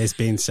 Olsen? There's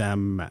been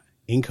some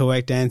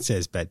incorrect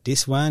answers, but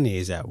this one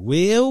is a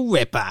real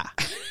ripper.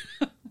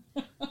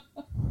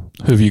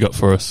 Who have you got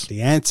for us?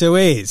 The answer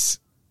is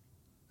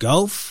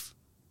Golf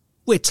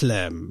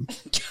Whitlam.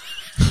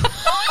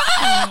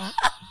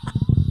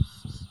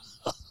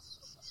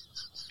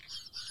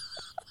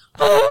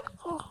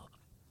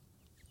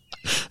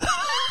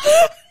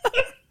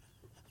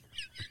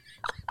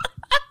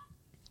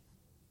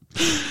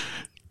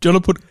 Do you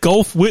want to put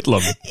Golf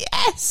Whitlam?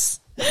 Yes.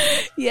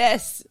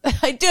 Yes,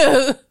 I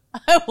do.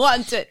 I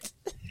want it.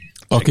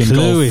 The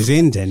clue is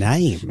in the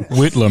name.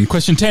 Whitlam.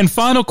 Question 10,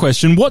 final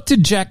question. What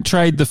did Jack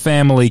trade the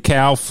family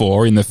cow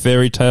for in the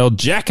fairy tale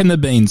Jack and the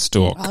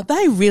Beanstalk? Oh,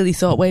 they really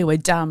thought we were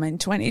dumb in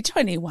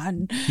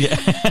 2021. Yeah.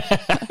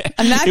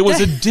 And It was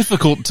a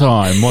difficult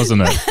time,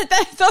 wasn't it?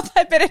 They thought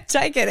they better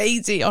take it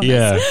easy on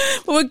Yeah. us.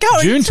 But we're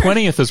going June through-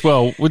 20th as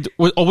well.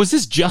 Or was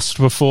this just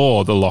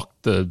before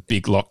the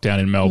big lockdown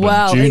in Melbourne?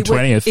 Well, June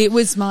 20th. It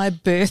was my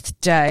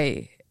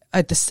birthday.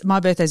 My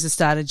birthday's the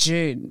start of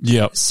June.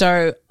 Yep.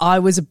 So I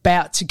was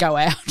about to go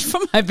out for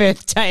my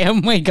birthday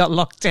and we got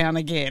locked down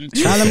again.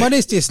 Charlie, what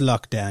is this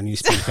lockdown you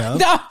speak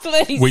of? No,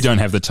 please. We don't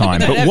have the time.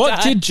 don't But have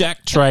what time. did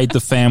Jack trade the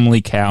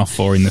family cow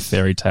for in the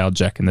fairy tale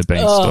Jack and the Oh,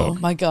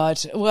 Beanstalk? my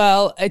God.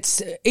 Well,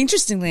 it's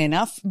interestingly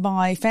enough,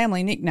 my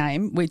family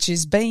nickname, which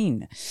is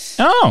Bean,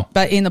 Oh,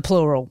 but in the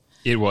plural.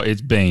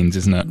 it's beans,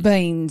 isn't it?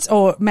 Beans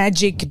or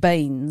magic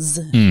beans.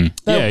 Yeah,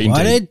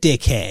 What indeed. a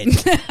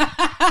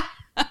dickhead.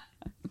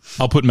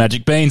 I'll put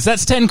magic beans.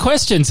 That's 10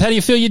 questions. How do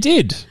you feel you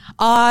did?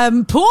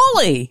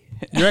 Poorly.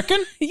 You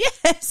reckon?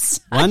 Yes.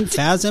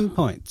 1,000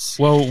 points.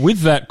 Well, with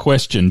that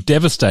question,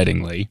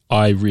 devastatingly,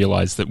 I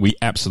realised that we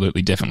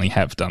absolutely definitely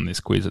have done this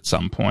quiz at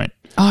some point.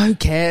 Oh, who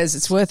cares?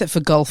 It's worth it for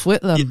Golf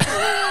Whitlam.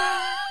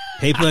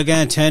 People are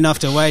going to turn off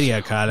the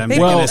radio, Carlin. They're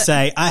Well- going to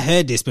say, I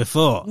heard this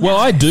before. Well,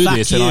 I do Fuck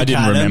this and you, I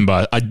didn't Carlin.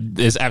 remember.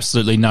 There's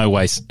absolutely no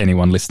way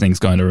anyone listening is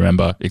going to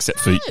remember, except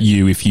for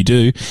you if you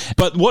do.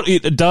 But what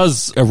it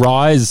does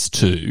arise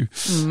to,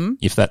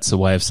 if that's a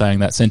way of saying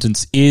that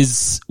sentence,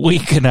 is we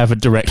can have a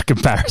direct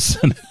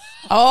comparison.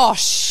 Oh,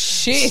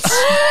 shit.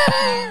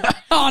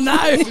 Oh,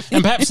 no.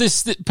 And perhaps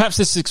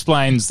this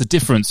explains the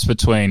difference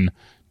between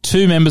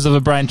 2 members of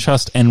a brain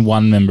trust and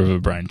 1 member of a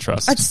brain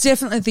trust. It's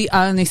definitely the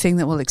only thing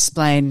that will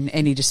explain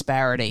any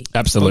disparity.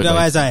 Absolutely.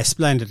 Although, as I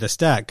explained at the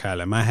start,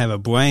 Carlin, I have a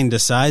brain the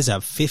size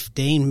of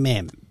 15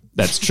 mem.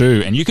 That's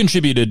true. And you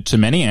contributed to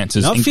many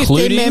answers, Not 15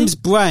 including... mem's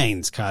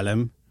brains,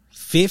 Carlin.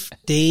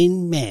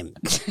 15 mem.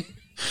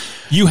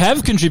 You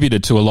have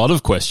contributed to a lot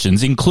of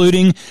questions,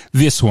 including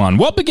this one.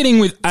 What beginning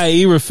with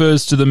A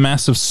refers to the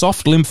mass of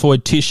soft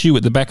lymphoid tissue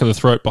at the back of the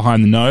throat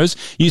behind the nose?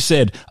 You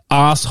said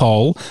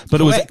asshole, but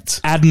Correct. it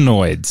was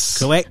adenoids.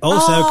 Correct.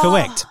 Also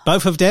correct.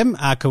 Both of them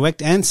are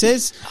correct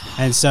answers,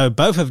 and so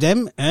both of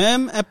them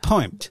earn a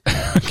point.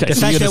 Okay, The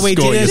so fact you're that gonna we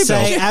score didn't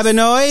yourself. say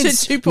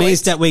adenoids 2 points.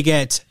 means that we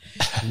get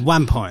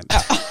 1 point.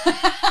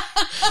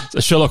 So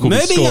Sherlock will be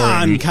Moving scoring.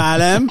 on,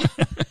 Carlin.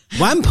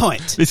 1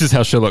 point. This is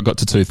how Sherlock got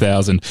to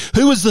 2000.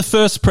 Who was the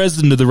first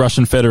president of the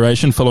Russian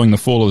Federation following the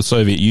fall of the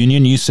Soviet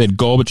Union? You said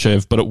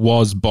Gorbachev, but it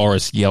was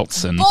Boris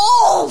Yeltsin.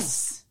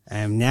 Balls!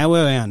 And now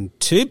we're on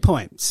 2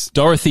 points.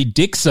 Dorothy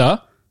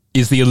Dixer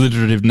is the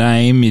alliterative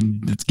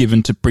name that's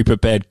given to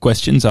pre-prepared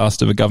questions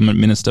asked of a government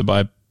minister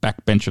by a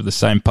backbencher of the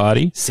same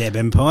party.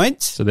 7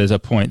 points. So there's a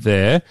point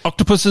there.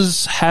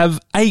 Octopuses have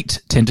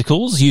 8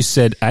 tentacles. You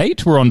said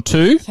 8. We're on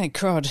 2. Thank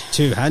God.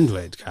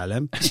 200,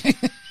 Carlin.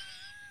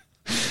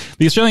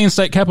 The Australian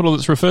state capital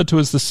that's referred to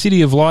as the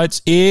City of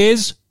Lights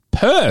is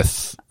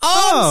Perth.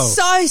 Oh, I'm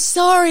so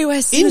sorry,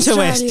 Western Interesting.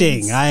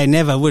 Australians. I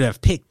never would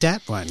have picked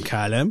that one,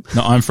 Carlin.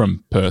 No, I'm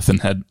from Perth and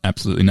had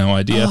absolutely no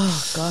idea.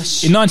 Oh,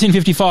 gosh. In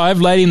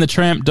 1955, Lady and the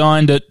Tramp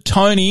dined at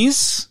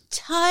Tony's,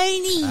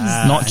 Tiny.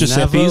 not Another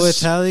Giuseppe's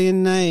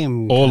Italian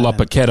name. or La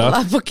Carlin.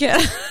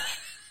 Paquetta.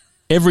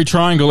 Every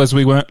triangle, as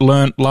we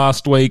learnt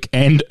last week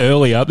and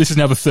earlier. This is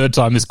now the 3rd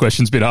time this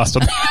question's been asked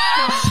on.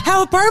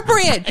 How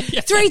appropriate.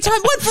 3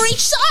 times, 1 for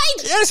each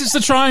side. Yes, it's the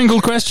triangle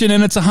question,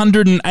 and it's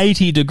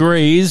 180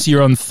 degrees.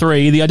 You're on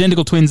 3. The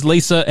identical twins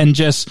Lisa and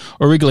Jess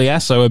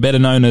Origliasso are better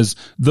known as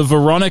the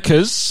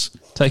Veronicas.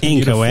 Taking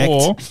you to Incorrect.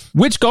 4.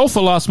 Which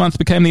golfer last month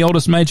became the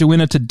oldest major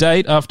winner to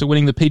date after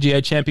winning the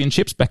PGA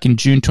Championships back in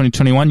June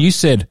 2021? You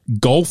said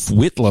Golf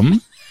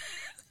Whitlam.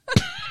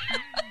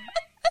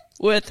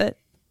 Worth it.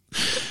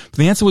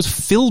 The answer was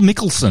Phil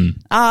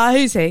Mickelson.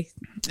 Who's he?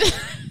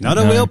 Not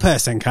a real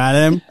person,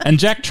 Carlin. And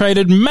Jack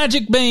traded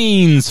magic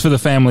beans for the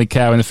family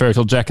cow in the fairy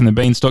tale Jack and the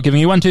Beanstalk, giving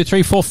you 1, 2,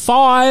 3, 4,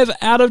 5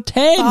 out of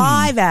 10.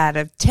 5 out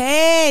of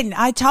 10.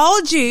 I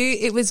told you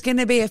it was going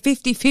to be a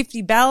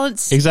 50-50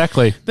 balance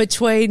Exactly.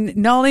 between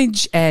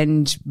knowledge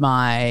and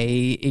my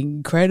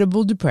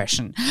incredible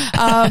depression.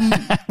 5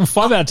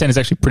 out of 10 is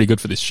actually pretty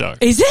good for this show.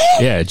 Is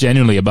it? Yeah,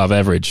 genuinely above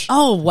average.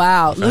 Oh,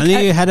 wow. Look,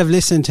 Only you had have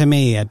listened to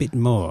me a bit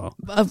more.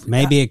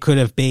 Maybe it could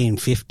have been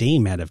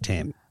 15 out of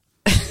 10.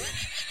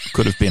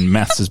 Could have been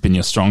maths has been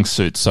your strong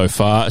suit so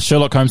far.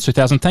 Sherlock Holmes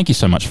 2000, thank you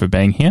so much for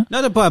being here.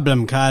 Not a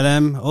problem,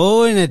 Carlin.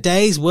 All in a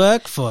day's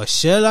work for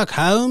Sherlock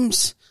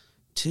Holmes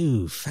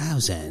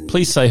 2000.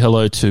 Please say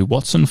hello to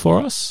Watson for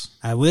us.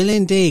 I will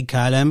indeed,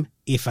 Carlin,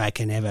 if I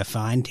can ever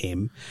find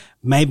him.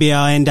 Maybe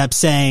I'll end up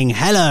saying,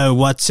 hello,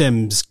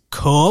 Watson's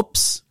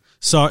corpse.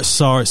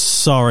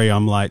 Sorry,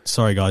 I'm late.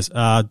 Sorry, guys.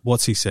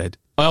 What's he said?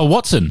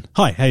 Watson.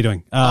 Hi, how you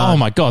doing? Oh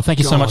my God, thank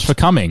you so much for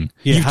coming.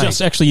 Yeah,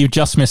 You've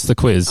just missed the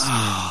quiz.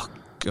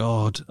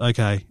 God.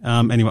 Okay.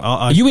 Anyway,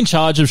 Are you in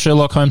charge of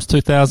Sherlock Holmes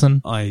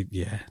 2000?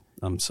 yeah.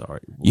 I'm sorry.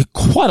 You're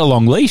quite a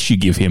long leash you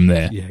give him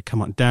there. Yeah,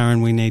 come on,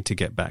 Darren. We need to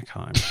get back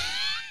home.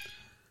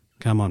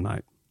 Come on,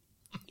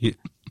 mate.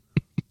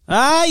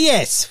 Ah,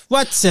 yes,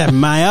 Watson,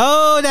 my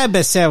old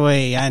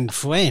adversary and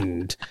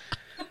friend.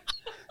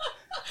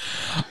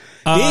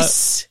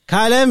 This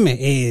column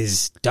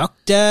is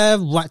Dr.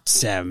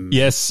 Watson.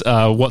 Yes,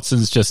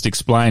 Watson's just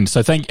explained.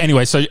 So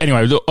anyway,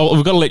 look,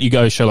 we've got to let you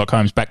go, Sherlock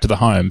Holmes, back to the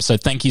home. So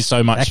thank you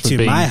so much Back for to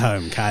being my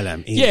home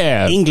column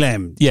in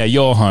England, Yeah,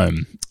 your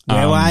home.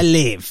 where I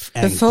live.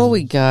 And Before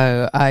we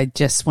go, I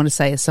just want to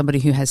say, as somebody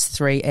who has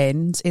 3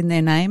 N's in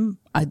their name,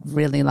 I'd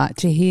really like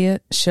to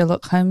hear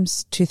Sherlock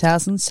Holmes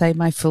 2000 say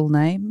my full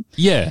name.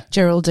 Yeah.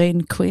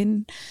 Geraldine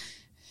Quinn.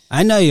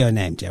 I know your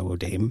name,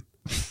 Geraldine.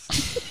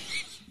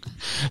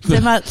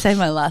 Say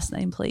my last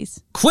name,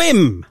 please.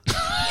 Quim.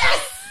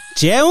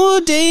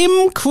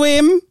 Geraldine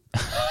Quim.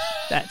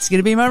 That's going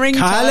to be my ringtone.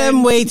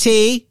 Colin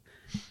Waity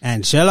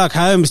and Sherlock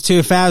Holmes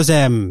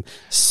 2000.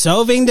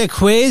 Solving the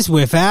quiz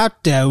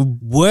without the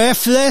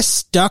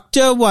worthless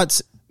Dr.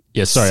 Watson.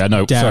 Yeah, sorry, I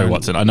know. Sorry,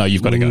 Watson. I know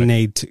you've got to go.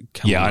 Need to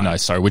come Yeah, on. I know.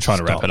 Sorry, we're trying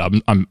to wrap it up.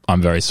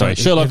 I'm very sorry.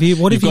 Sherlock, have you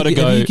got to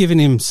go. Have you given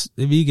him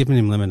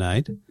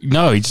lemonade?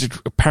 No,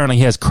 apparently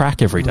he has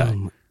crack every day.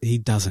 He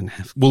doesn't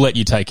have. We'll let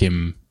you take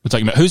him. We'll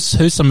take him.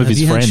 Who's some of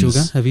his friends? Had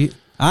sugar? Have you?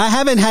 I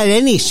haven't had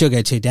any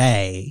sugar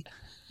today,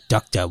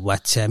 Dr.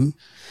 Watson.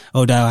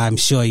 Although I'm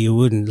sure you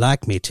wouldn't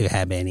like me to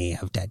have any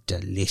of that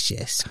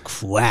delicious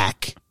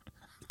crack.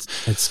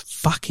 It's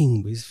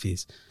fucking whiz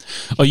fizz.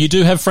 Oh, you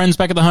do have friends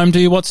back at the home, do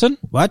you, Watson?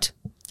 What?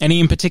 Any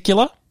in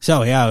particular?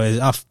 Sorry, I was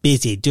off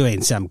busy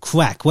doing some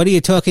crack. What are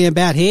you talking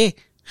about here?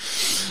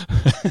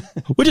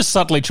 We're just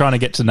subtly trying to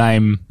get to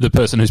name the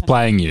person who's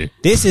playing you.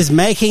 This is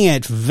making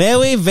it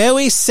very,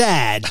 very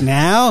sad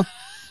now.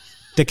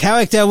 The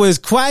character was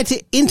quite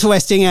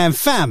interesting and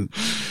fun,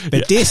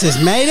 but this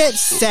has made it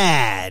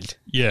sad.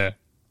 Yeah.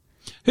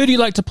 Who do you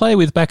like to play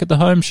with back at the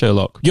home,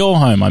 Sherlock? Your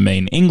home, I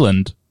mean,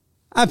 England.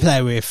 I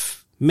play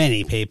with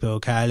many people,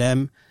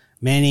 Colin.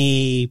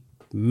 Many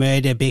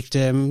murder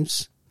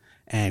victims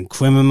and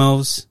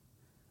criminals.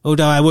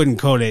 Although I wouldn't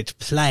call it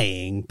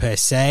playing per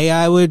se,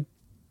 I would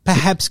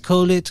perhaps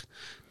call it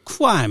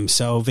crime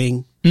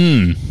solving.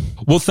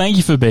 Well, thank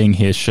you for being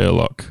here,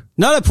 Sherlock.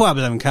 Not a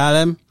problem,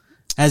 Colin.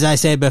 As I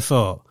said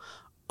before,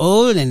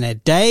 all in a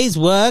day's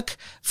work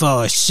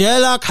for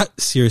Sherlock...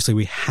 Seriously,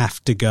 we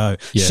have to go.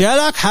 Yeah.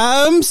 Sherlock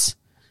Holmes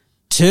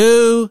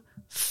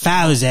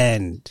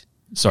 2000.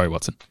 Sorry,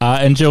 Watson.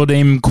 And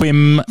Geraldine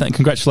Quinn,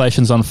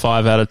 congratulations on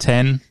 5 out of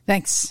 10.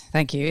 Thanks.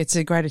 Thank you. It's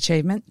a great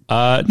achievement.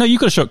 No, you've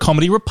got a show at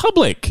Comedy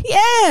Republic.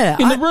 Yeah.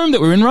 In the room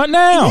that we're in right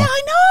now. Yeah,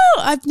 I know.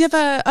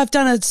 I've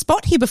done a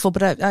spot here before,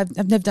 but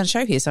I've never done a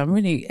show here, so I'm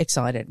really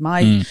excited.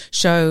 My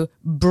show,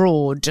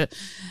 Broad,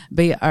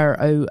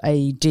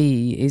 BROAD,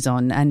 is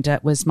on, and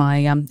it was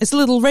my, it's a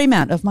little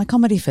remount of my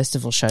comedy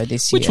festival show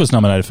this year. Which was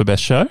nominated for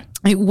Best Show.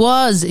 It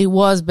was,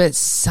 but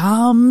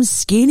some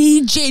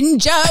skinny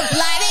ginger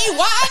bloody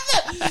one.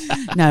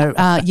 No,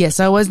 yes,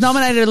 I was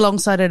nominated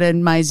alongside an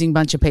amazing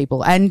bunch of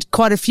people, and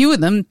quite a few of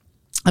them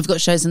I've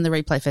got shows in the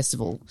Replay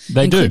Festival,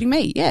 including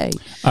me. Yay.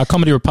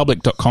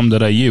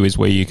 Comedyrepublic.com.au is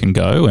where you can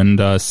go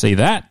and see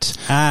that.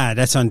 Ah,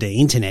 that's on the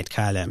internet,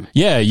 Colin.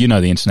 Yeah, you know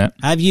the internet.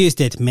 I've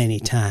used it many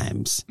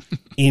times.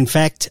 In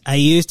fact, I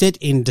used it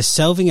in the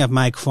solving of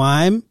my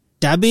crime,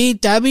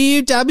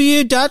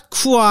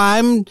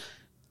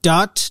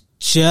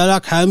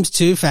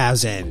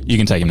 www.crime.SherlockHolmes2000. You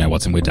can take him now,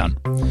 Watson. We're done.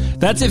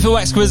 That's it for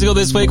Wax Quizzical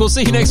this week. We'll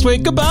see you next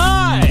week.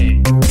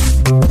 Goodbye.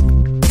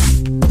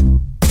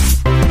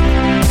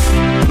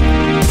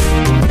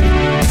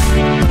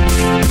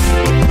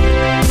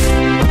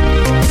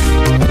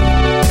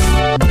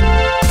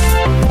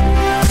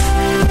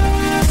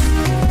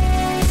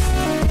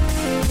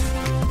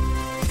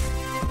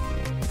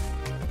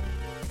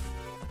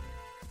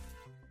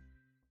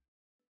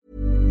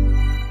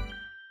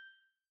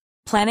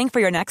 Planning for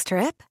your next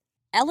trip?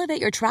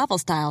 Elevate your travel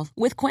style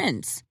with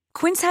Quince.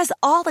 Quince has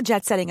all the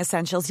jet-setting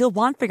essentials you'll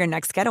want for your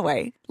next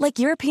getaway, like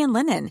European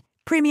linen,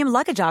 premium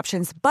luggage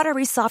options,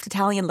 buttery soft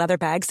Italian leather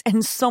bags,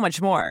 and so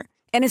much more.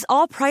 And is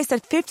all priced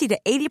at 50 to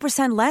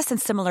 80% less than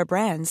similar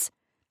brands.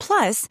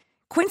 Plus,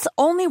 Quince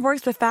only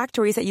works with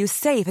factories that use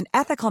safe and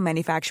ethical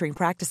manufacturing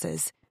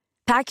practices.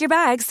 Pack your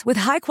bags with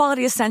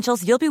high-quality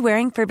essentials you'll be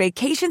wearing for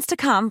vacations to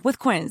come with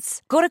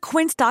Quince. Go to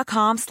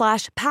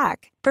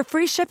quince.com/pack for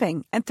free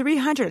shipping and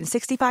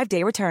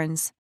 365-day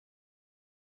returns.